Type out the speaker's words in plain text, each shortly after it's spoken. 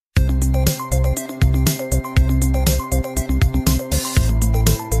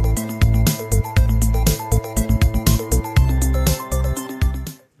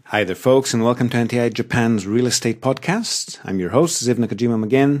Hi there, folks, and welcome to NTI Japan's Real Estate Podcast. I'm your host, Ziv Nakajima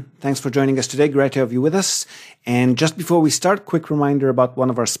again. Thanks for joining us today. Great to have you with us. And just before we start, quick reminder about one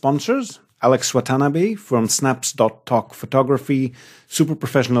of our sponsors, Alex Watanabe from Snaps.talk Photography, super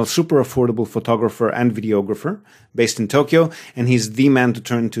professional, super affordable photographer and videographer based in Tokyo. And he's the man to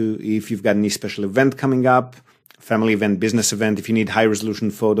turn to if you've got any special event coming up, family event, business event, if you need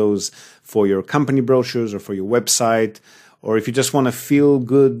high-resolution photos for your company brochures or for your website, or if you just want a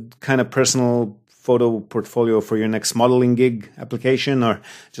feel-good kind of personal photo portfolio for your next modeling gig application or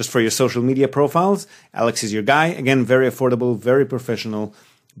just for your social media profiles, Alex is your guy. Again, very affordable, very professional,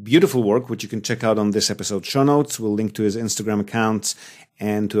 beautiful work, which you can check out on this episode's show notes. We'll link to his Instagram accounts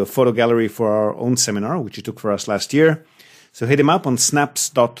and to a photo gallery for our own seminar, which he took for us last year. So hit him up on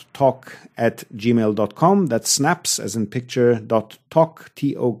snaps.talk@gmail.com. That's snaps, as in picture, .talk,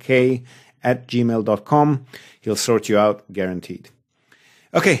 T-O-K, @gmail.com. He'll sort you out, guaranteed.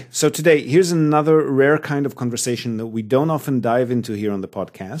 Okay, so today, here's another rare kind of conversation that we don't often dive into here on the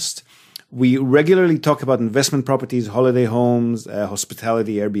podcast. We regularly talk about investment properties, holiday homes,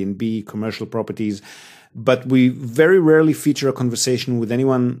 hospitality, Airbnb, commercial properties, but we very rarely feature a conversation with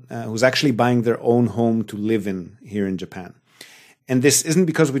anyone who's actually buying their own home to live in here in Japan. And this isn't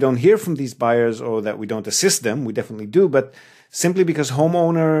because we don't hear from these buyers or that we don't assist them. We definitely do, but simply because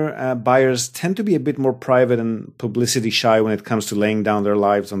homeowner buyers tend to be a bit more private and publicity shy when it comes to laying down their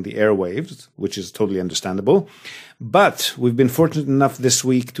lives on the airwaves, which is totally understandable. But we've been fortunate enough this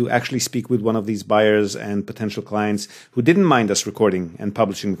week to actually speak with one of these buyers and potential clients who didn't mind us recording and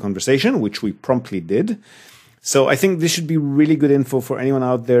publishing the conversation, which we promptly did. So I think this should be really good info for anyone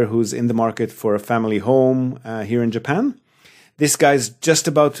out there who's in the market for a family home here in Japan. This guy's just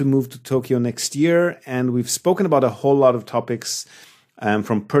about to move to Tokyo next year, and we've spoken about a whole lot of topics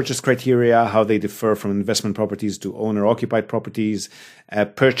from purchase criteria, how they differ from investment properties to owner-occupied properties,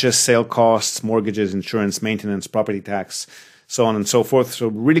 purchase, sale costs, mortgages, insurance, maintenance, property tax, so on and so forth. So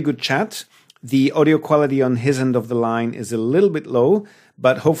really good chat. The audio quality on his end of the line is a little bit low,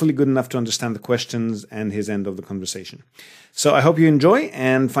 but hopefully good enough to understand the questions and his end of the conversation. So I hope you enjoy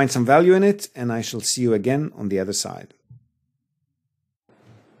and find some value in it, and I shall see you again on the other side.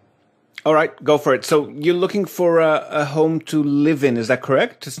 All right, go for it. So you're looking for a home to live in, is that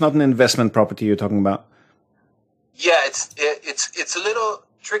correct? It's not an investment property you're talking about. Yeah, it's a little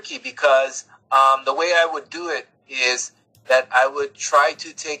tricky because the way I would do it is that I would try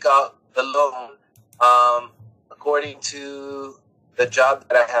to take out the loan according to the job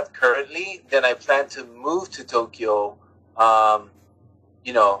that I have currently. Then I plan to move to Tokyo.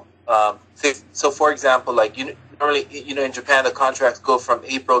 So for example, like normally, in Japan, the contracts go from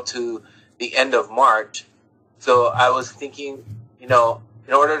April to the end of March. So I was thinking, in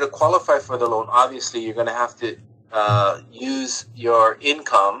order to qualify for the loan, obviously you're going to have to use your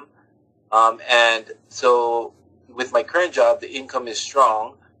income. And so with my current job, the income is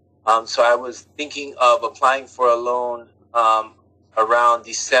strong. So I was thinking of applying for a loan around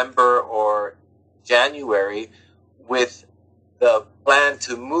December or January with the plan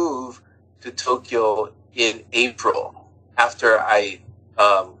to move to Tokyo in April after I,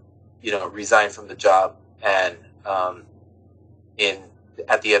 resign from the job and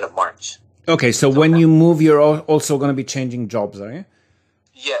at the end of March. Okay, so when you move, you're also going to be changing jobs, are you?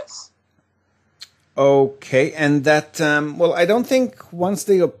 Yes. Okay, and that, I don't think once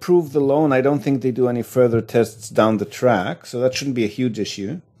they approve the loan, I don't think they do any further tests down the track, so that shouldn't be a huge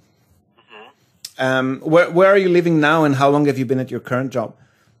issue. Mm-hmm. Where are you living now, and how long have you been at your current job?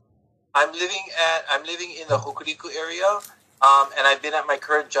 I'm living in the Hokuriku area, and I've been at my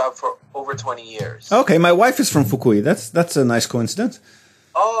current job for over 20 years. Okay, my wife is from Fukui. That's a nice coincidence.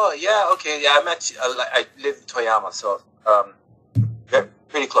 Oh yeah, okay, yeah. I live in Toyama, so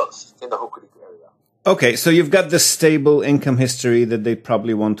pretty close in the Hokuriku area. Okay, so you've got the stable income history that they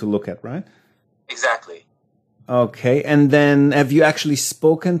probably want to look at, right? Exactly. Okay, and then have you actually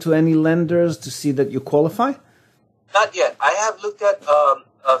spoken to any lenders to see that you qualify? Not yet. I have looked at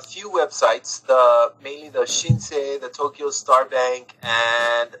a few websites, mainly the Shinsei, the Tokyo Star Bank,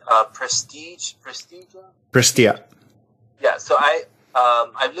 and Prestige. Prestia. Yeah, so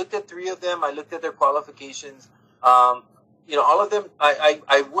I've looked at three of them. I looked at their qualifications. All of them,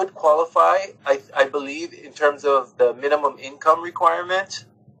 I would qualify, I believe, in terms of the minimum income requirement.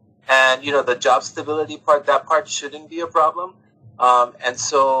 And, the job stability part, that part shouldn't be a problem. And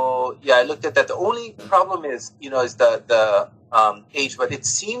so, yeah, I looked at that. The only problem is the age. But it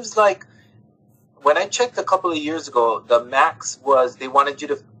seems like when I checked a couple of years ago, the max was they wanted you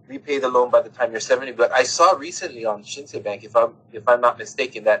to repay the loan by the time you're 70. But I saw recently on Shinsei Bank, if I'm not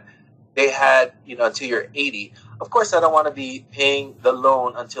mistaken, that they had, until you're 80. Of course, I don't want to be paying the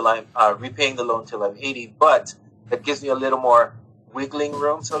loan until I'm repaying the loan until I'm 80, but that gives me a little more wiggling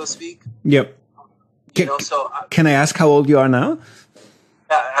room, so to speak. Yep. Can I ask how old you are now?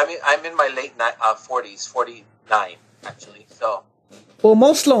 I mean, I'm in my late 40s, 49 actually. So. Well,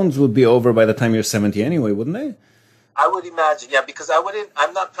 most loans would be over by the time you're 70 anyway, wouldn't they? I would imagine, yeah, because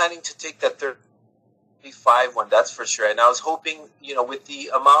I'm not planning to take that 35 one, that's for sure. And I was hoping, with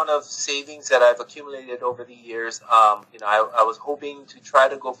the amount of savings that I've accumulated over the years, I was hoping to try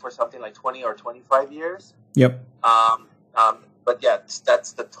to go for something like 20 or 25 years. Yep. But yeah,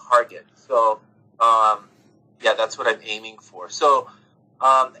 that's the target. So, that's what I'm aiming for. So,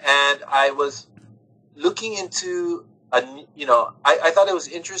 and I was looking into, I thought it was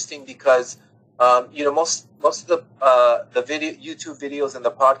interesting because, most of the YouTube videos and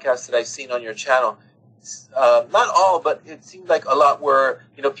the podcasts that I've seen on your channel, not all, but it seemed like a lot were,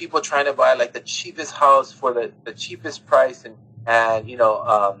 people trying to buy like the cheapest house for the cheapest price and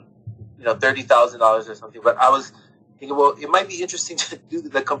 $30,000 or something. But I was thinking, well, it might be interesting to do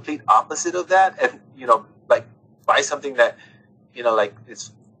the complete opposite of that and, like buy something that, like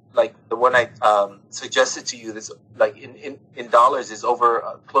it's like the one I suggested to you, this like in dollars is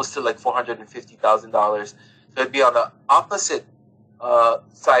over close to like $450,000. So it'd be on the opposite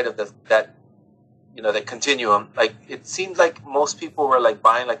side of that continuum. Like it seemed like most people were like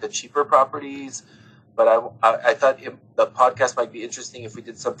buying like the cheaper properties, but I thought the podcast might be interesting if we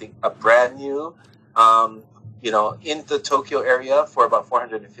did something brand new, in the Tokyo area for about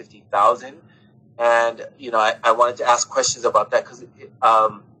 $450,000. And I wanted to ask questions about that because it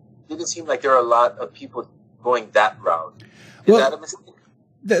didn't seem like there are a lot of people going that route. Is that a mistake?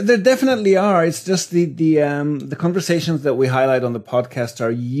 There definitely are. It's just the conversations that we highlight on the podcast are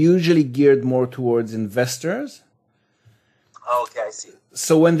usually geared more towards investors. Oh, okay, I see.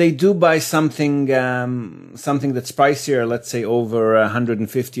 So when they do buy something that's pricier, let's say over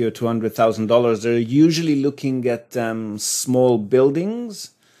 $150,000 or $200,000, they're usually looking at small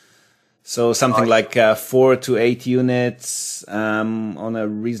buildings. So something like 4 to 8 units on a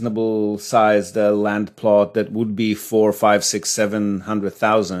reasonable sized land plot that would be 4, 5, 6,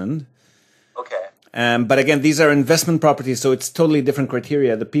 700,000. Okay. But again, these are investment properties, so it's totally different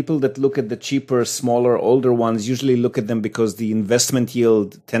criteria. The people that look at the cheaper, smaller, older ones usually look at them because the investment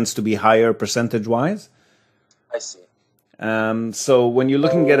yield tends to be higher percentage-wise. I see. So when you're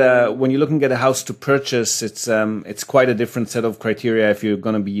looking at a house to purchase, it's quite a different set of criteria if you're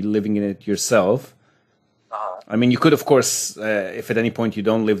going to be living in it yourself. I mean, you could, of course, if at any point you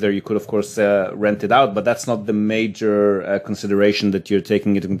don't live there, you could, of course, rent it out. But that's not the major consideration that you're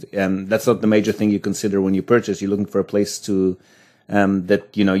taking it. That's not the major thing you consider when you purchase. You're looking for a place to that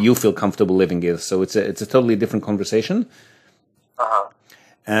you feel comfortable living in. So it's a totally different conversation.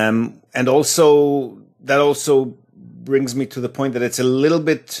 And also that brings me to the point that it's a little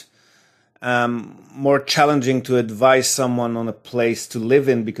bit more challenging to advise someone on a place to live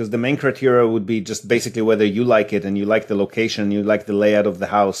in because the main criteria would be just basically whether you like it and you like the location, you like the layout of the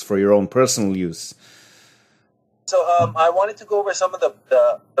house for your own personal use. So I wanted to go over some of the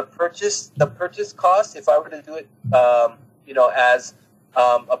purchase cost if I were to do it, as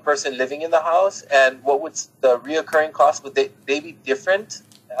a person living in the house, and what would the reoccurring costs, would they be different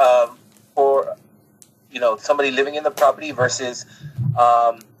for somebody living in the property versus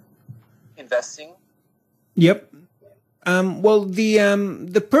investing? Yep. Well,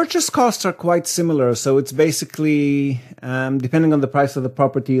 the purchase costs are quite similar. So it's basically, depending on the price of the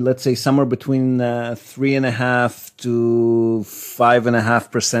property, let's say somewhere between 3.5% to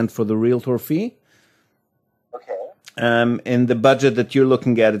 5.5% for the realtor fee. Okay. In the budget that you're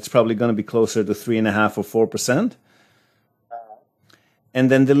looking at, it's probably going to be closer to 3.5% or 4%. And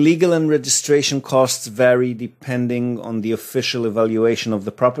then the legal and registration costs vary depending on the official evaluation of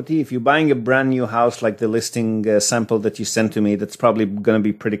the property. If you're buying a brand new house like the listing sample that you sent to me, that's probably going to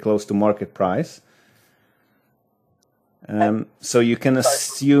be pretty close to market price. So you can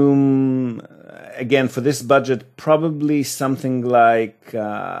assume, again, for this budget, probably something like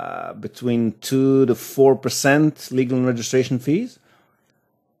between 2 to 4% legal and registration fees.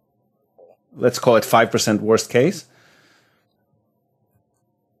 Let's call it 5% worst case.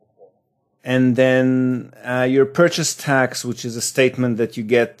 And then your purchase tax, which is a statement that you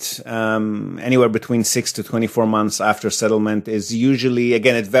get anywhere between 6 to 24 months after settlement, is usually,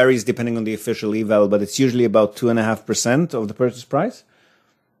 again, it varies depending on the official eval, but it's usually about 2.5% of the purchase price.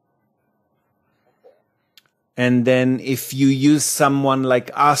 And then if you use someone like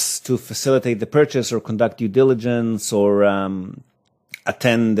us to facilitate the purchase or conduct due diligence or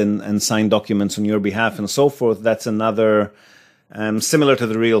attend and sign documents on your behalf and so forth, that's another similar to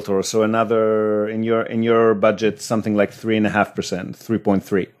the realtor. So another in your budget, something like 3.5%,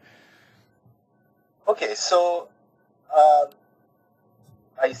 3.3. Okay, so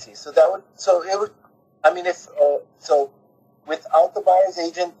I see. So it would. I mean, if so, without the buyer's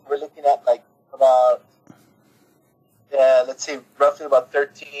agent, we're looking at like about let's say roughly about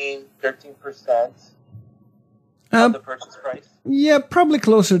 13% of the purchase price. Yeah, probably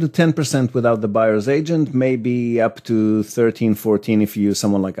closer to 10% without the buyer's agent, maybe up to 13, 14 if you use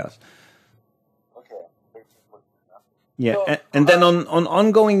someone like us. Okay. 13, 14. Yeah, So, and then on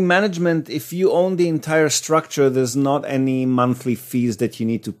ongoing management, if you own the entire structure, there's not any monthly fees that you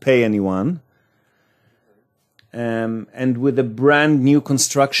need to pay anyone. And with a brand new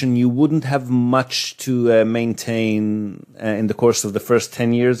construction, you wouldn't have much to maintain in the course of the first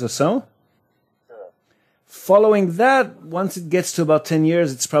 10 years or so. Following that, once it gets to about 10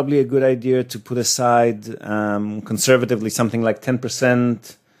 years, it's probably a good idea to put aside conservatively something like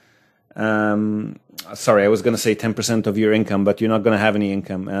 10%. Sorry, I was going to say 10% of your income, but you're not going to have any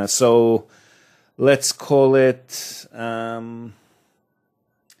income. So let's call it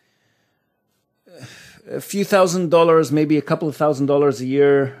a few $1,000s, maybe a couple of $1,000s a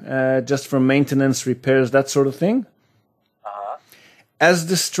year just for maintenance, repairs, that sort of thing. As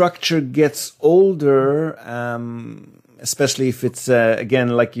the structure gets older, especially if it's, again,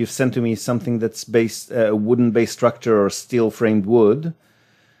 like you've sent to me, something that's based, a wooden-based structure or steel-framed wood,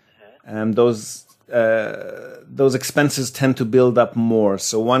 those expenses tend to build up more.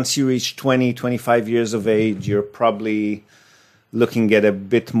 So once you reach 20, 25 years of age, you're probably looking at a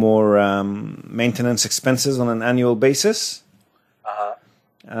bit more maintenance expenses on an annual basis.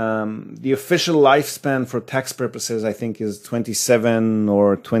 The official lifespan for tax purposes, I think, is 27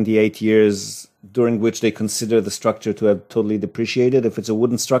 or 28 years, during which they consider the structure to have totally depreciated if it's a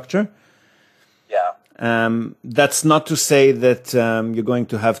wooden structure. Yeah. That's not to say that you're going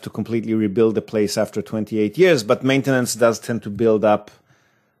to have to completely rebuild the place after 28 years, but maintenance does tend to build up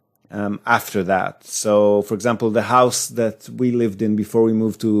after that. So, for example, the house that we lived in before we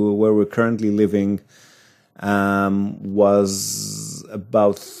moved to where we're currently living was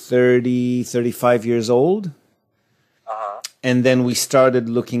about 30, 35 years old. And then we started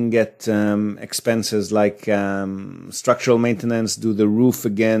looking at expenses like structural maintenance, do the roof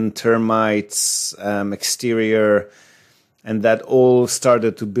again, termites, exterior, and that all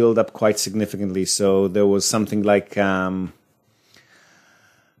started to build up quite significantly. So there was something like, I'd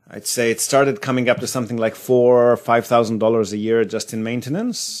say it started coming up to something like $4,000 or $5,000 a year just in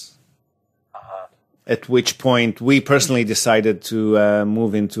maintenance. At which point we personally decided to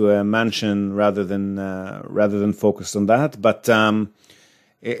move into a mansion rather than focus on that. But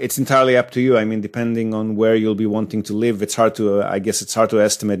it's entirely up to you. I mean, depending on where you'll be wanting to live, it's hard to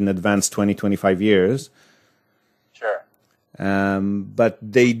estimate in advance 20, 25 years. Sure. But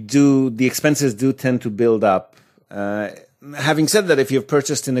the expenses do tend to build up. Having said that, if you've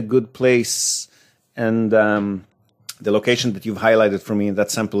purchased in a good place and the location that you've highlighted for me in that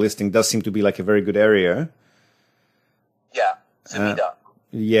sample listing does seem to be like a very good area. Yeah, Sumida.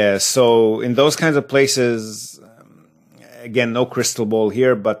 Yeah, so in those kinds of places, again, no crystal ball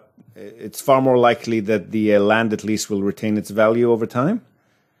here, but it's far more likely that the land at least will retain its value over time.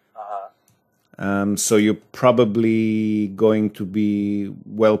 So you're probably going to be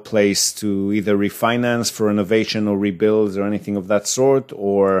well placed to either refinance for renovation or rebuilds or anything of that sort,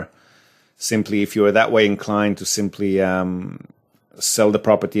 or simply, if you are that way inclined, to simply sell the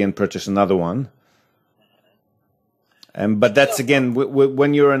property and purchase another one. But that's, again,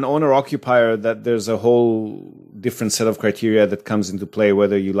 when you're an owner-occupier, that there's a whole different set of criteria that comes into play,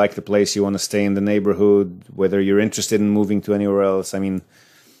 whether you like the place, you want to stay in the neighborhood, whether you're interested in moving to anywhere else. I mean,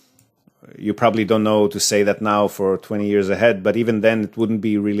 you probably don't know to say that now for 20 years ahead, but even then it wouldn't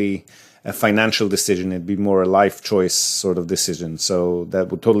be really a financial decision. It'd be more a life choice sort of decision. So that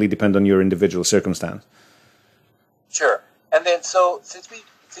would totally depend on your individual circumstance. Sure. And then, so since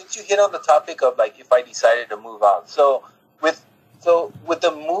you hit on the topic of like if I decided to move out, so with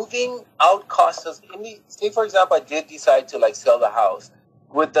the moving out cost, say for example I did decide to like sell the house,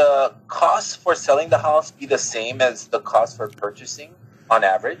 would the cost for selling the house be the same as the cost for purchasing on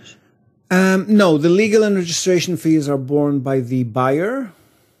average? No, the legal and registration fees are borne by the buyer.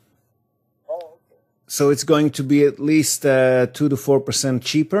 So it's going to be at least 2 to 4%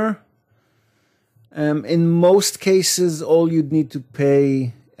 cheaper. In most cases, all you'd need to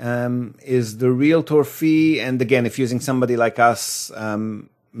pay is the realtor fee. And again, if using somebody like us,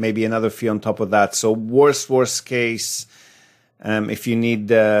 maybe another fee on top of that. So worst case, if you need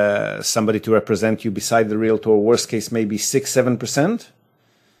somebody to represent you beside the realtor, worst case maybe 6-7%.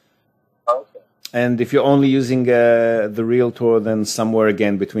 Okay. And if you're only using the Realtor, then somewhere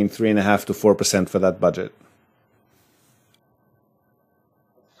again between 3.5% to 4% for that budget.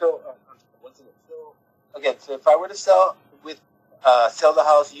 So, so if I were to sell the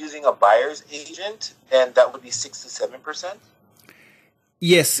house using a buyer's agent, then that would be 6 to 7%.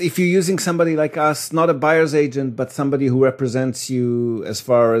 Yes, if you're using somebody like us, not a buyer's agent, but somebody who represents you as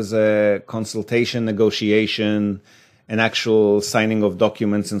far as a consultation, negotiation, and actual signing of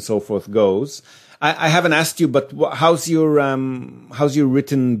documents and so forth goes. I haven't asked you, but how's your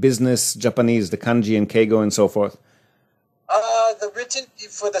written business Japanese, the kanji and keigo and so forth? The written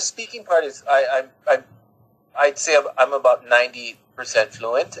for the speaking part is I'd say I'm about 90%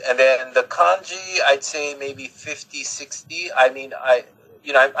 fluent, and then the kanji I'd say maybe 50, 60. I mean I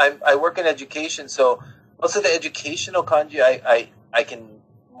work in education, so most of the educational kanji I can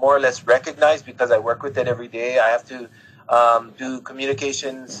more or less recognize because I work with it every day. I have to do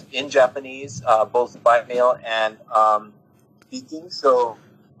communications in Japanese, both by mail and speaking. So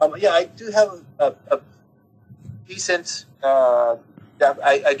I do have a decent.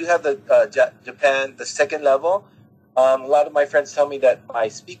 I do have the Japan, the second level. A lot of my friends tell me that my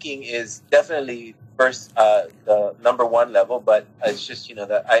speaking is definitely first, the number one level, but it's just,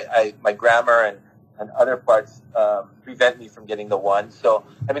 that my grammar and other parts prevent me from getting the one. So,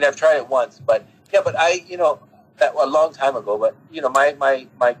 I mean, I've tried it once, but that a long time ago, but,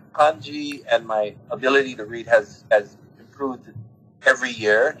 my kanji and my ability to read has improved every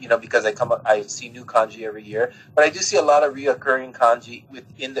year, because I see new kanji every year, but I do see a lot of reoccurring kanji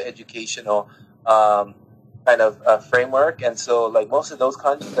within the educational kind of framework, and so like most of those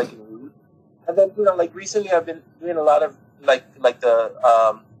kanjis I can read. And then like recently I've been doing a lot of like the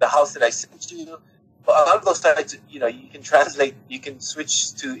house that I sent you. A lot of those sites, you can translate, you can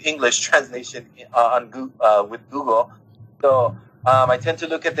switch to English translation on Google, with Google. So I tend to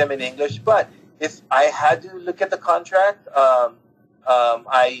look at them in English, but if I had to look at the contract, I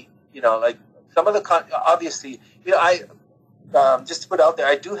like some of the obviously, I just to put out there,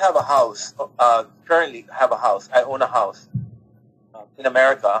 I do have a house. Currently have a house. I own a house in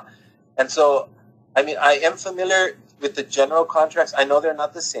America, and so I mean I am familiar with the general contracts. I know they're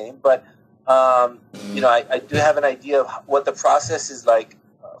not the same, but I do have an idea of what the process is like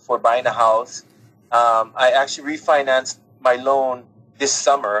for buying a house. I actually refinanced my loan this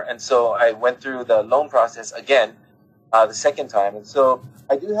summer, and so I went through the loan process again the second time, and so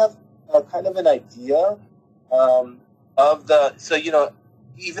I do have kind of an idea of the. So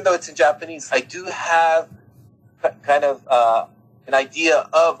even though it's in Japanese, I do have kind of an idea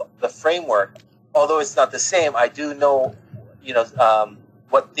of the framework. Although it's not the same, I do know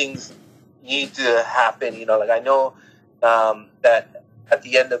what things need to happen. Like I know that at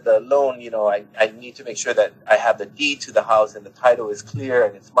the end of the loan, I need to make sure that I have the deed to the house and the title is clear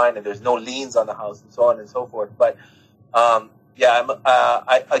and it's mine and there's no liens on the house and so on and so forth. But I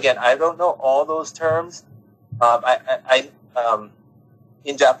don't know all those terms.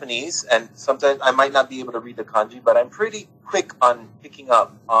 In Japanese, and sometimes I might not be able to read the kanji, but I'm pretty quick on picking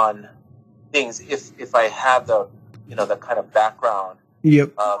up on things if I have the the kind of background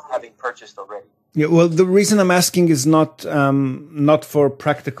of having purchased already. Yeah, well, the reason I'm asking is not for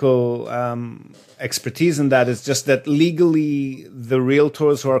practical expertise in that. It's just that legally, the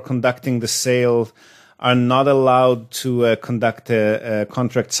realtors who are conducting the sale are not allowed to conduct a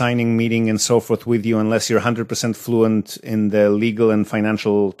contract signing meeting and so forth with you unless you're 100% fluent in the legal and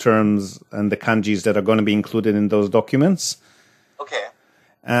financial terms and the kanjis that are going to be included in those documents. Okay.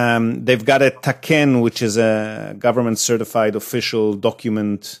 They've got a taken, which is a government certified official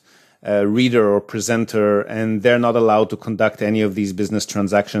document reader or presenter, and they're not allowed to conduct any of these business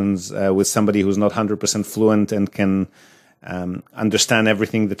transactions with somebody who's not 100% fluent and can understand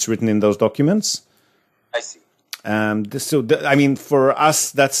everything that's written in those documents. I see. I mean, for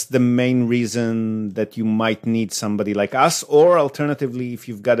us, that's the main reason that you might need somebody like us, or alternatively, if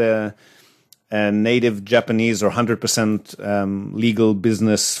you've got a native Japanese or 100% legal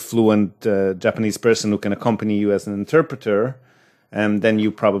business fluent Japanese person who can accompany you as an interpreter, then you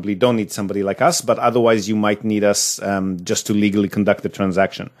probably don't need somebody like us, but otherwise you might need us just to legally conduct the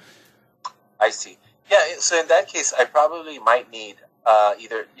transaction. I see. Yeah, so in that case, I probably might need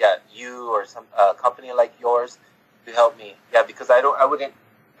either you or some company like yours to help me. Yeah, because I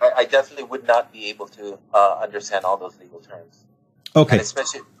definitely would not be able to understand all those legal terms. Okay. And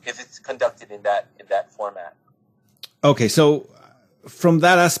especially if it's conducted in that format. Okay, so from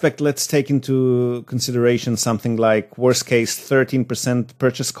that aspect, let's take into consideration something like worst case 13%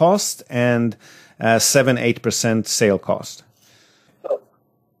 purchase cost and 7-8% sale cost. So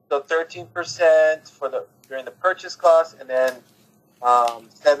 13% during the purchase cost, and then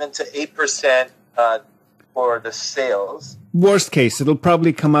 7 to 8% for the sales. Worst case, it'll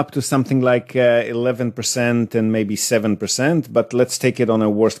probably come up to something like 11% and maybe 7%, but let's take it on a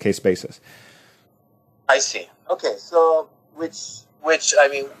worst case basis. I see. Okay, so which would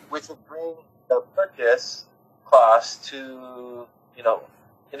bring the purchase cost to,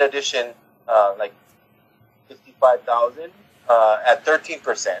 in addition, like 55,000 at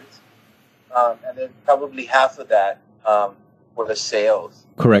 13%, and then probably half of that for the sales.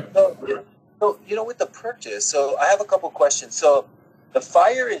 Correct. So, with the purchase, so I have a couple questions. So the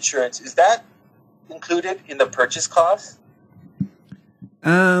fire insurance, is that included in the purchase cost?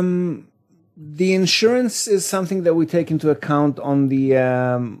 The insurance is something that we take into account on the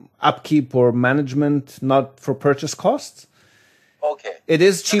upkeep or management, not for purchase costs. Okay. It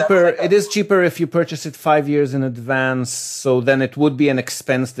is cheaper. It is cheaper if you purchase it 5 years in advance. So then it would be an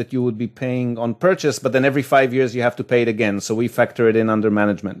expense that you would be paying on purchase, but then every 5 years you have to pay it again. So we factor it in under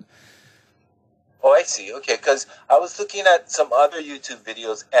management. Oh, I see. Okay, because I was looking at some other YouTube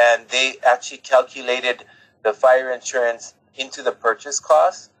videos, and they actually calculated the fire insurance into the purchase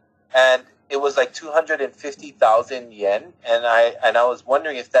cost, and it was like 250,000 yen. And I was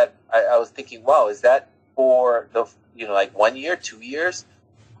wondering if that. I was thinking, wow, is that for the like 1 year, 2 years?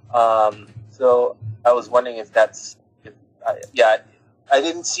 So I was wondering if that's. I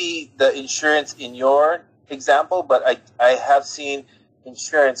didn't see the insurance in your example, but I have seen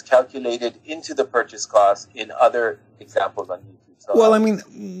insurance calculated into the purchase cost in other examples on YouTube. So well, I mean,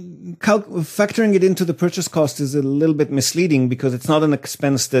 factoring it into the purchase cost is a little bit misleading because it's not an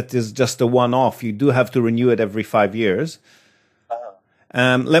expense that is just a one-off. You do have to renew it every 5 years.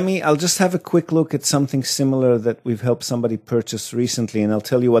 I'll just have a quick look at something similar that we've helped somebody purchase recently, and I'll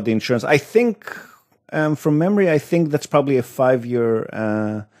tell you what the insurance. I think, from memory, I think that's probably a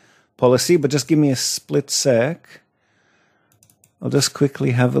 5-year policy. But just give me a split sec. I'll just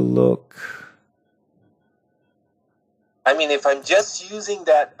quickly have a look. I mean, if I'm just using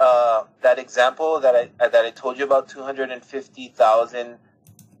that example that I told you about, 250,000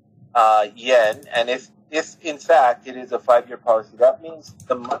 yen, and if in fact it is a 5-year policy, that means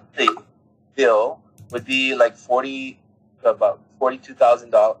the monthly bill would be like about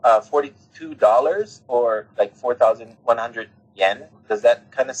 $42 or like 4,100 yen. Does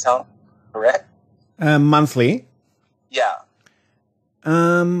that kind of sound correct? Monthly? Yeah.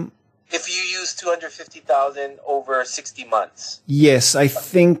 If you use 250,000 over 60 months. Yes, I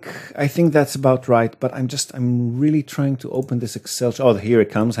think that's about right. But I'm really trying to open this Excel. Oh, here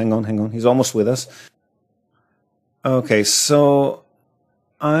it comes. Hang on. He's almost with us. Okay, so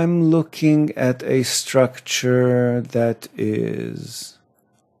I'm looking at a structure that is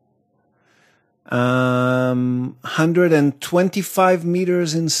 125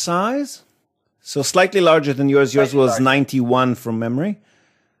 meters in size. So slightly larger than yours. Yours was 91 from memory.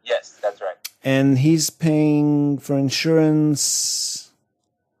 Yes, that's right. And he's paying for insurance.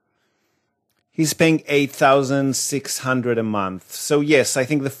 He's paying 8,600 a month. So yes, I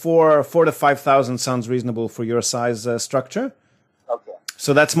think the 4,000 to 5,000 sounds reasonable for your size structure. Okay.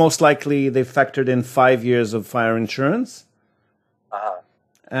 So that's most likely they've factored in 5 years of fire insurance.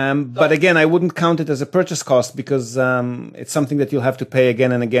 But again, I wouldn't count it as a purchase cost because it's something that you'll have to pay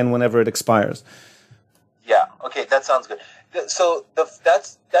again and again whenever it expires. Yeah. Okay, that sounds good. So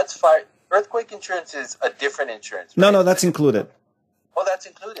that's fire. Earthquake insurance is a different insurance. Right? No, that's included. Oh, that's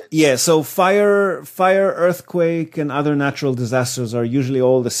included. Yeah. So fire, earthquake, and other natural disasters are usually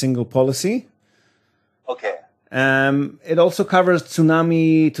all the single policy. Okay. It also covers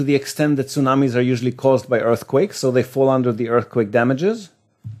tsunami to the extent that tsunamis are usually caused by earthquakes, so they fall under the earthquake damages.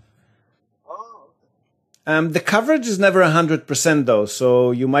 The coverage is never 100% though,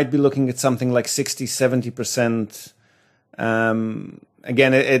 so you might be looking at something like 60, 70%.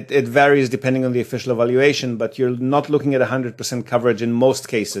 Again, it varies depending on the official evaluation, but you're not looking at 100% coverage in most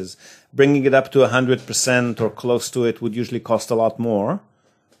cases. Bringing it up to 100% or close to it would usually cost a lot more.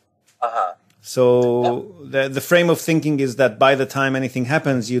 So the frame of thinking is that by the time anything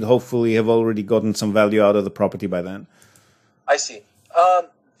happens, you'd hopefully have already gotten some value out of the property by then. I see.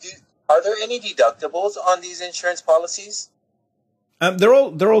 Are there any deductibles on these insurance policies? They're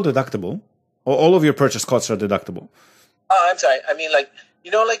all deductible. All of your purchase costs are deductible. Oh, I'm sorry. I mean, like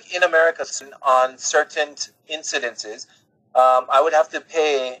in America, on certain incidences, I would have to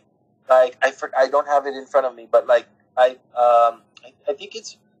pay. Like I don't have it in front of me, but like I think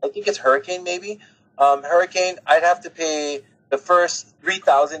it's hurricane maybe. Hurricane, I'd have to pay the first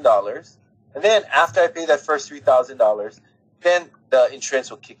 $3,000, and then after I pay that first $3,000, then the insurance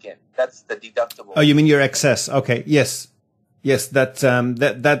will kick in. That's the deductible. Oh, you mean your excess? Okay, yes,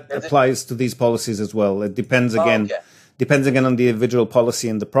 that applies to these policies as well. It depends again. Depends again on the individual policy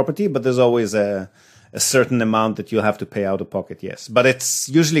and the property, but there's always a certain amount that you'll have to pay out of pocket, yes. But it's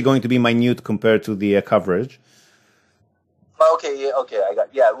usually going to be minute compared to the coverage. Okay, I got,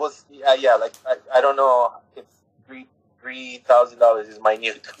 it was, like, I don't know if $3,000 is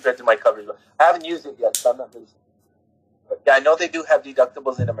minute compared to my coverage. I haven't used it yet, so I'm not really sure. But yeah, I know they do have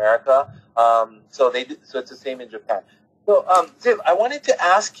deductibles in America, so it's the same in Japan. So, Ziv, I wanted to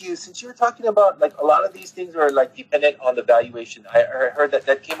ask you, since you were talking about, like, a lot of these things are, like, dependent on the valuation. I heard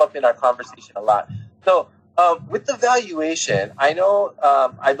that came up in our conversation a lot. So, with the valuation, I know,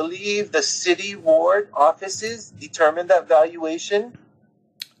 I believe the city ward offices determine that valuation.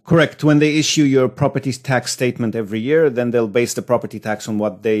 Correct. When they issue your property tax statement every year, then they'll base the property tax on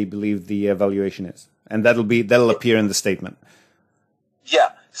what they believe the valuation is. And that'll appear in the statement. Yeah.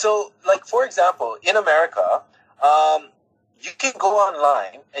 So, like, for example, in America, you can go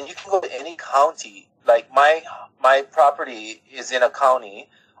online and you can go to any county. Like, my property is in a county.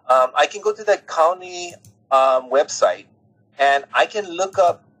 I can go to that county website and I can look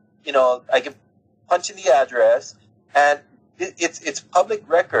up, I can punch in the address, and it's public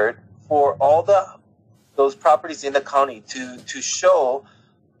record for all those properties in the county to show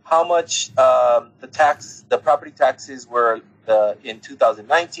how much the property taxes were in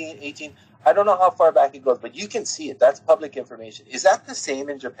 2019, 18. I don't know how far back it goes, but you can see it. That's public information. Is that the same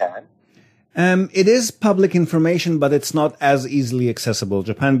in Japan? It is public information, but it's not as easily accessible.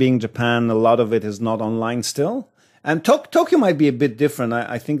 Japan being Japan, a lot of it is not online still. And Tokyo might be a bit different.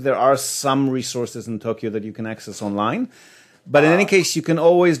 I think there are some resources in Tokyo that you can access online. But in any case, you can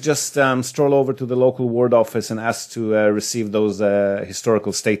always just stroll over to the local ward office and ask to receive those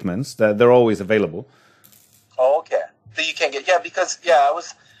historical statements. They're always available. Oh, okay. So you can get, I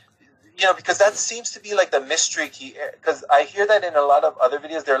was... because that seems to be like the mystery key. Because I hear that in a lot of other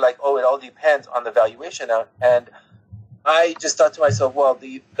videos, they're like, oh, it all depends on the valuation. And I just thought to myself, well,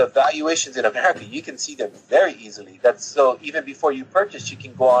 the valuations in America, you can see them very easily. So even before you purchase, you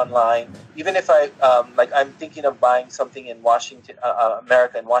can go online. Even if I'm thinking of buying something in Washington,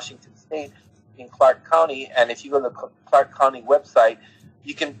 America, in Washington State, in Clark County. And if you go to the Clark County website,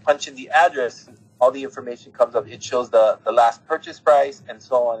 you can punch in the address. All the information comes up. It shows the last purchase price and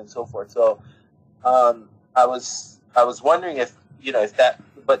so on and so forth. So, I was wondering if that.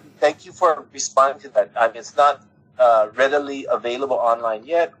 But thank you for responding to that. I mean, it's not readily available online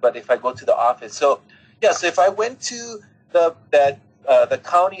yet. But if I go to the office, so if I went to the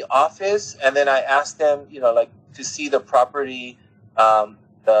county office and then I asked them, to see the property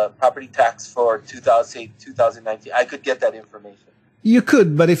tax for 2019, I could get that information. You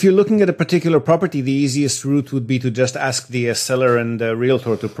could, but if you're looking at a particular property, the easiest route would be to just ask the seller and the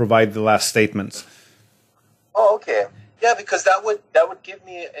realtor to provide the last statements. Oh, okay. Yeah, because that would give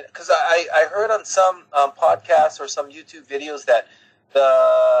me, because I heard on some podcasts or some YouTube videos that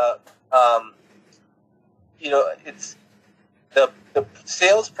it's the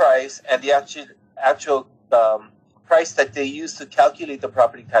sales price and the actual price that they use to calculate the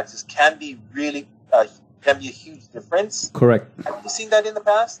property taxes can be a huge difference. Correct. Have you seen that in the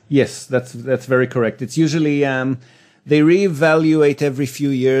past? Yes, that's very correct. It's usually they reevaluate every few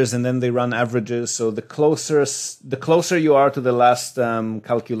years and then they run averages. So the closer you are to the last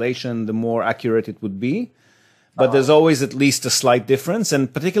calculation, the more accurate it would be. But there's always at least a slight difference,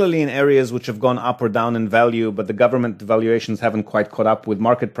 and particularly in areas which have gone up or down in value, but the government valuations haven't quite caught up with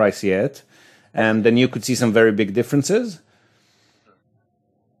market price yet, and then you could see some very big differences.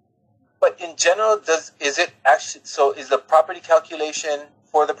 But in general, is the property calculation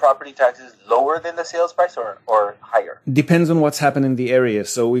for the property taxes lower than the sales price or higher? Depends on what's happened in the area.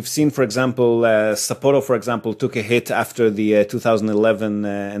 So we've seen, for example, Sapporo, for example, took a hit after the 2011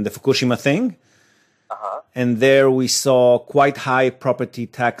 and the Fukushima thing. Uh-huh. And there we saw quite high property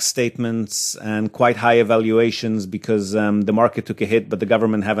tax statements and quite high evaluations because the market took a hit, but the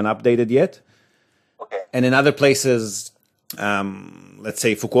government haven't updated yet. Okay. And in other places... let's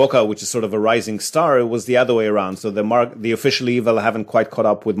say Fukuoka, which is sort of a rising star, it was the other way around. So the official eval haven't quite caught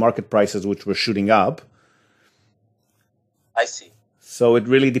up with market prices, which were shooting up. I see. So it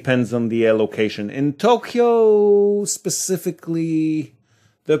really depends on the location. In Tokyo specifically,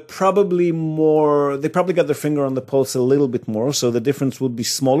 they probably got their finger on the pulse a little bit more. So the difference would be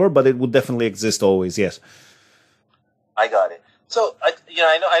smaller, but it would definitely exist always. Yes. I got it. So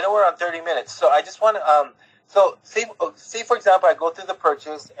I know we're on 30 minutes. So I just want to. So say for example, I go through the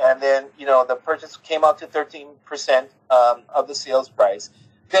purchase and then, the purchase came out to 13% of the sales price.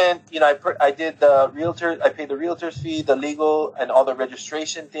 Then, I did I paid the realtor's fee, the legal and all the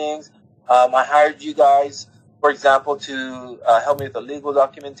registration things. I hired you guys, for example, to help me with the legal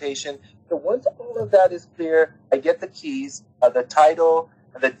documentation. So once all of that is clear, I get the keys, the title,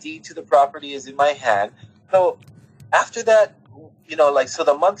 and the deed to the property is in my hand. So after that, so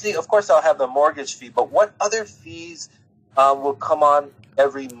the monthly, of course, I'll have the mortgage fee, but what other fees will come on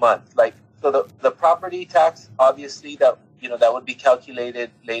every month? Like, so the property tax, obviously, that would be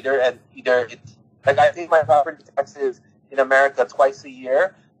calculated later, and either it's like I pay my property taxes in America twice a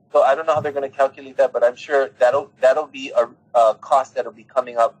year, so I don't know how they're going to calculate that, but I'm sure that'll be a cost that'll be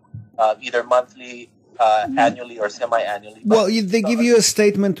coming up either monthly, annually, or semi-annually. Well, they give you a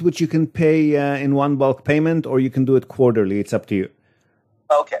statement which you can pay in one bulk payment, or you can do it quarterly. It's up to you.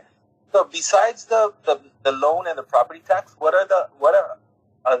 Okay. So besides the loan and the property tax, what are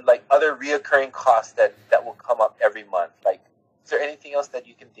like other reoccurring costs that will come up every month? Like, is there anything else that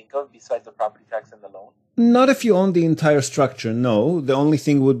you can think of besides the property tax and the loan? Not if you own the entire structure, no. The only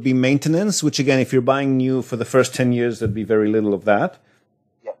thing would be maintenance, which again, if you're buying new for the first 10 years, there'd be very little of that.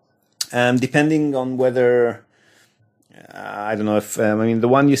 Yeah. Depending on whether, I don't know if, the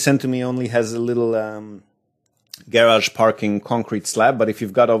one you sent to me only has a little garage parking concrete slab, but if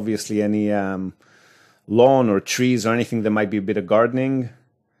you've got obviously any lawn or trees or anything, there might be a bit of gardening.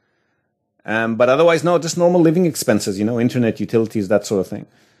 But otherwise, no, just normal living expenses, internet, utilities, that sort of thing.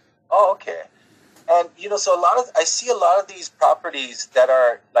 Oh, okay. And, so I see a lot of these properties that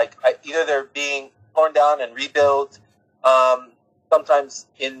are like, either they're being torn down and rebuilt, sometimes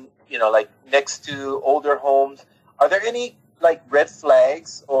in, like next to older homes. Are there any like red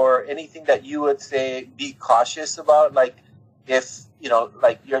flags or anything that you would say be cautious about? Like if,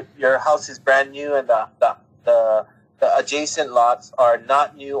 like your house is brand new and the adjacent lots are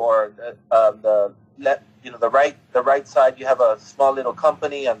not new, or the right side you have a small little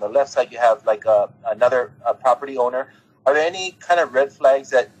company, and the left side you have like another property owner. Are there any kind of red flags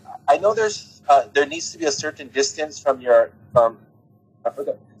that I know there needs to be a certain distance from I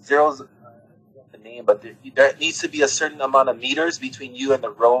forgot zeros the name, but there needs to be a certain amount of meters between you and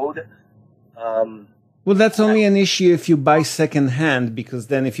the road. Well, that's only an issue if you buy secondhand, because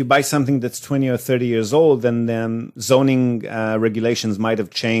then if you buy something that's 20 or 30 years old, then zoning regulations might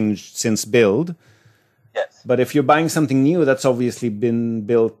have changed since build. Yes. But if you're buying something new, that's obviously been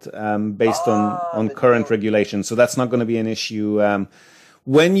built based on current regulations. So that's not going to be an issue.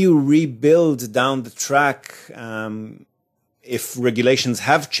 When you rebuild down the track, if regulations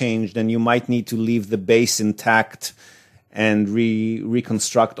have changed, then you might need to leave the base intact and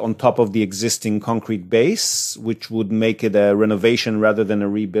reconstruct on top of the existing concrete base, which would make it a renovation rather than a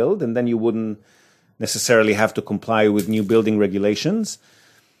rebuild. And then you wouldn't necessarily have to comply with new building regulations.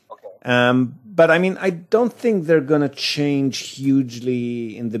 Okay. But I don't think they're going to change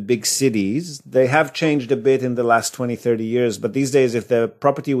hugely in the big cities. They have changed a bit in the last 20, 30 years. But these days, if the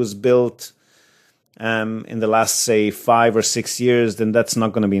property was built in the last, say, 5 or 6 years, then that's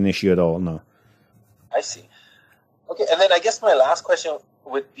not going to be an issue at all, no. I see. Okay, and then I guess my last question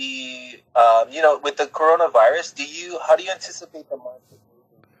would be, with the coronavirus, how do you anticipate the market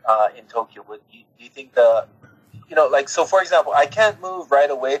in Tokyo? Do you think so for example, I can't move right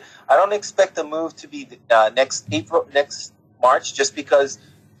away. I don't expect the move to be next March, just because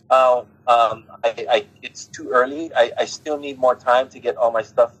it's too early. I still need more time to get all my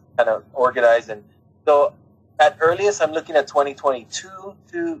stuff kind of organized, and so at earliest, I'm looking at 2022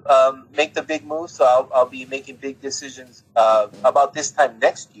 to make the big move. So I'll be making big decisions about this time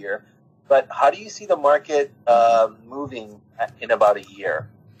next year. But how do you see the market moving in about a year?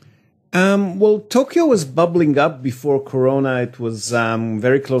 Well, Tokyo was bubbling up before Corona. It was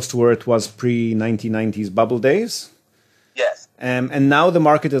very close to where it was pre-1990s bubble days. Yes. And now the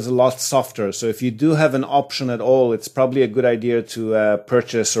market is a lot softer. So if you do have an option at all, it's probably a good idea to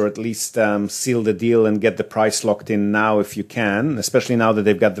purchase, or at least seal the deal and get the price locked in now if you can, especially now that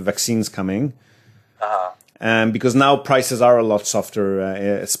they've got the vaccines coming. Because now prices are a lot softer,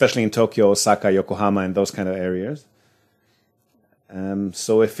 especially in Tokyo, Osaka, Yokohama, and those kind of areas.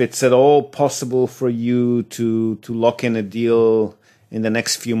 So if it's at all possible for you to lock in a deal in the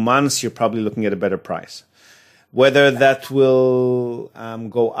next few months, you're probably looking at a better price. Whether that will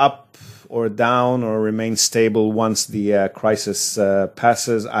go up or down or remain stable once the crisis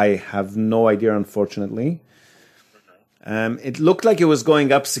passes, I have no idea, unfortunately. It looked like it was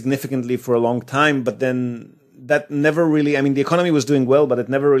going up significantly for a long time, but then that never really, the economy was doing well, but it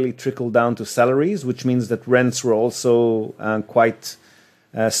never really trickled down to salaries, which means that rents were also quite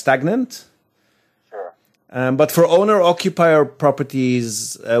stagnant. But for owner-occupier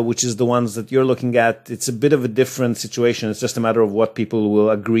properties, which is the ones that you're looking at, it's a bit of a different situation. It's just a matter of what people will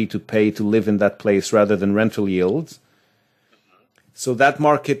agree to pay to live in that place rather than rental yields. So that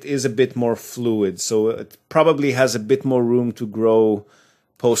market is a bit more fluid. So it probably has a bit more room to grow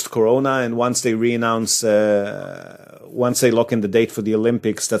post-corona, and once they once they lock in the date for the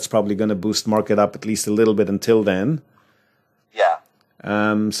Olympics, that's probably going to boost market up at least a little bit until then. Yeah.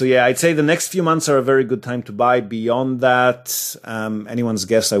 So yeah, I'd say the next few months are a very good time to buy. Beyond that, anyone's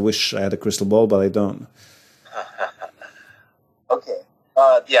guess. I wish I had a crystal ball, but I don't. Okay.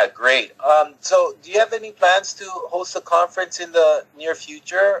 Yeah, great. So do you have any plans to host a conference in the near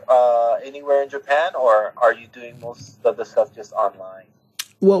future, anywhere in Japan, or are you doing most of the stuff just online?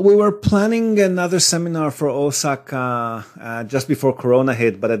 Well, we were planning another seminar for Osaka just before Corona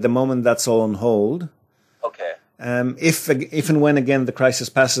hit, but at the moment that's all on hold. Okay. If and when again the crisis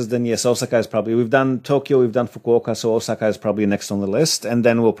passes, then yes, Osaka is probably. We've done Tokyo, we've done Fukuoka, so Osaka is probably next on the list, and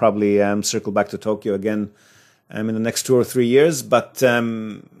then we'll probably circle back to Tokyo again in the next 2 or 3 years. But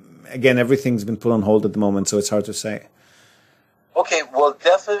again, everything's been put on hold at the moment, so it's hard to say. Okay, well,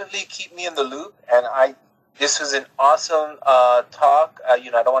 definitely keep me in the loop, and this was an awesome talk. I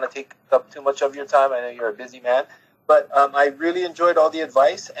don't want to take up too much of your time. I know you're a busy man, but I really enjoyed all the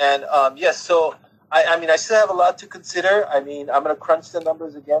advice. And yes, so I still have a lot to consider. I'm going to crunch the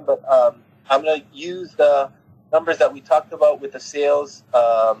numbers again, but I'm going to use the numbers that we talked about with the sales,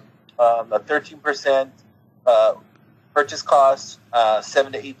 a 13% purchase cost,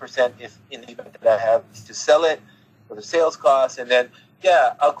 7 to 8% if in the event that I have to sell it for the sales cost, and then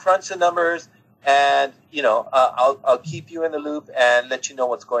I'll crunch the numbers. And, I'll keep you in the loop and let you know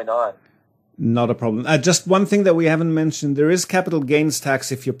what's going on. Not a problem. Just one thing that we haven't mentioned, there is capital gains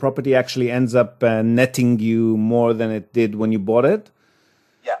tax if your property actually ends up netting you more than it did when you bought it.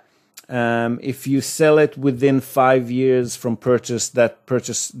 Yeah. If you sell it within 5 years from purchase, that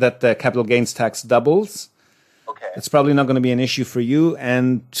capital gains tax doubles. Okay. It's probably not going to be an issue for you.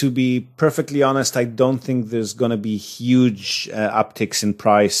 And to be perfectly honest, I don't think there's going to be huge upticks in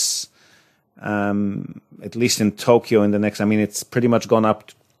price. At least in Tokyo in the next, it's pretty much gone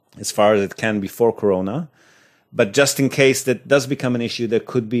up as far as it can before Corona. But just in case that does become an issue, there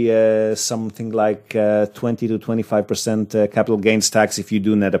could be something like 20 to 25% capital gains tax if you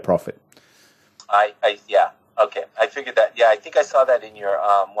do net a profit. Okay. I figured that. Yeah, I think I saw that in your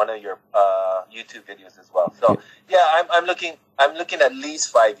one of your YouTube videos as well. So I'm looking at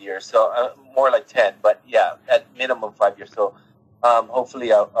least 5 years, so more like 10, but yeah, at minimum 5 years. So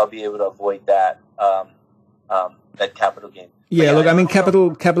hopefully I'll be able to avoid that that capital gain. Yeah, look,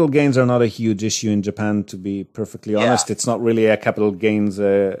 capital gains are not a huge issue in Japan, to be perfectly honest. It's not really a capital gains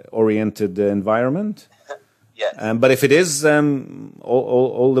oriented environment. Yes. But if it is,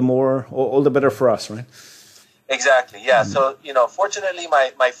 all the better for us, right? Exactly. Yeah. So fortunately,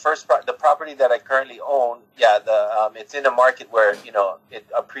 my first the property that I currently own, it's in a market where it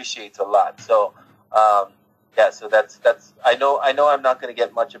appreciates a lot. So so that's I know I'm not going to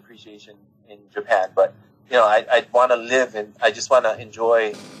get much appreciation in Japan, but I want to live and I just want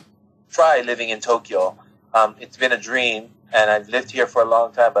to try living in Tokyo. It's been a dream, and I've lived here for a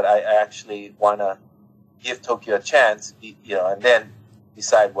long time, but I actually want to give Tokyo a chance, and then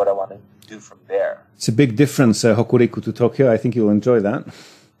decide what I want to do from there. It's a big difference, Hokuriku to Tokyo. I think you'll enjoy that.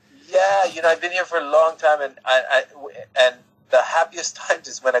 Yeah, I've been here for a long time, and and the happiest times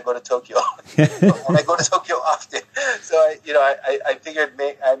is when I go to Tokyo. When I go to Tokyo often, so I figured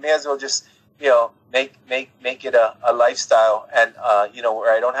I may as well just make it a lifestyle, and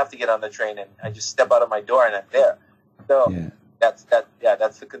where I don't have to get on the train and I just step out of my door and I'm there. So that's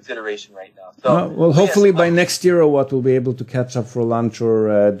the consideration right now. So well, hopefully by next year or what, we'll be able to catch up for lunch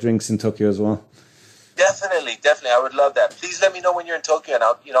or drinks in Tokyo as well. Definitely, I would love that. Please let me know when you're in Tokyo, and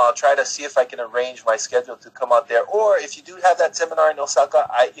I'll try to see if I can arrange my schedule to come out there. Or if you do have that seminar in Osaka,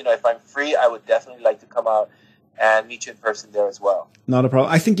 if I'm free, I would definitely like to come out and meet you in person there as well. Not a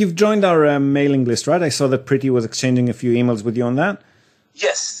problem. I think you've joined our mailing list, right? I saw that Pretty was exchanging a few emails with you on that.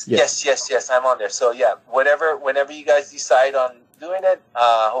 Yes. I'm on there. So whenever you guys decide on doing it,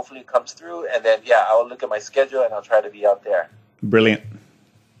 hopefully it comes through, and then I'll look at my schedule and I'll try to be out there. Brilliant.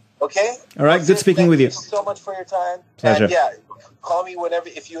 Okay. All right. Good speaking with you. Thank you so much for your time. Pleasure. And call me whenever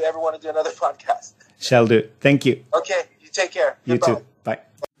if you ever want to do another podcast. Shall do. Thank you. Okay. You take care. You too. Bye.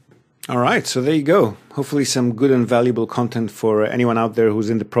 All right. So there you go. Hopefully some good and valuable content for anyone out there who's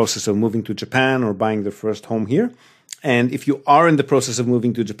in the process of moving to Japan or buying their first home here. And if you are in the process of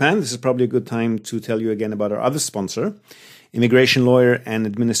moving to Japan, this is probably a good time to tell you again about our other sponsor, immigration lawyer and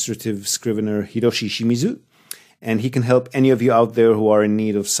administrative scrivener Hiroshi Shimizu. And he can help any of you out there who are in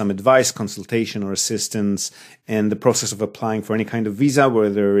need of some advice, consultation, or assistance in the process of applying for any kind of visa,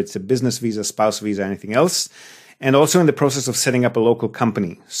 whether it's a business visa, spouse visa, anything else. And also in the process of setting up a local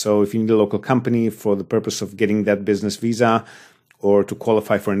company. So if you need a local company for the purpose of getting that business visa, or to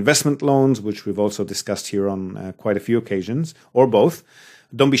qualify for investment loans, which we've also discussed here on quite a few occasions, or both,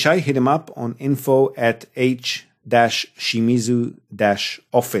 Don't be shy, hit him up on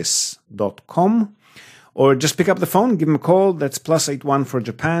info@h-shimizu-office.com. Or just pick up the phone, give him a call. That's +81 for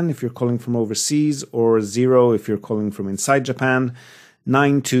Japan if you're calling from overseas, or 0 if you're calling from inside Japan,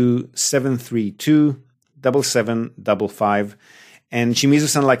 92732-7755. And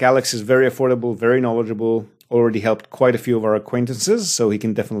Shimizu-san, like Alex, is very affordable, very knowledgeable, already helped quite a few of our acquaintances, so he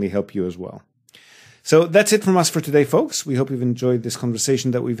can definitely help you as well. So that's it from us for today, folks. We hope you've enjoyed this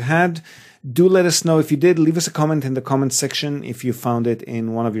conversation that we've had. Do let us know if you did. Leave us a comment in the comments section if you found it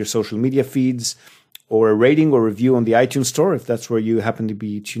in one of your social media feeds, or a rating or review on the iTunes store if that's where you happen to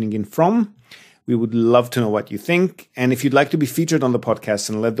be tuning in from. We would love to know what you think. And if you'd like to be featured on the podcast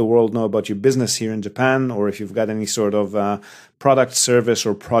and let the world know about your business here in Japan, or if you've got any sort of product, service,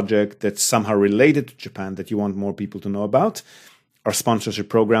 or project that's somehow related to Japan that you want more people to know about, our sponsorship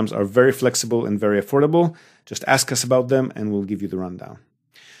programs are very flexible and very affordable. Just ask us about them and we'll give you the rundown.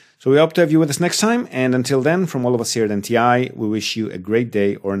 So we hope to have you with us next time. And until then, from all of us here at NTI, we wish you a great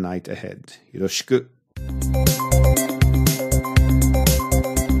day or night ahead. Yoroshiku.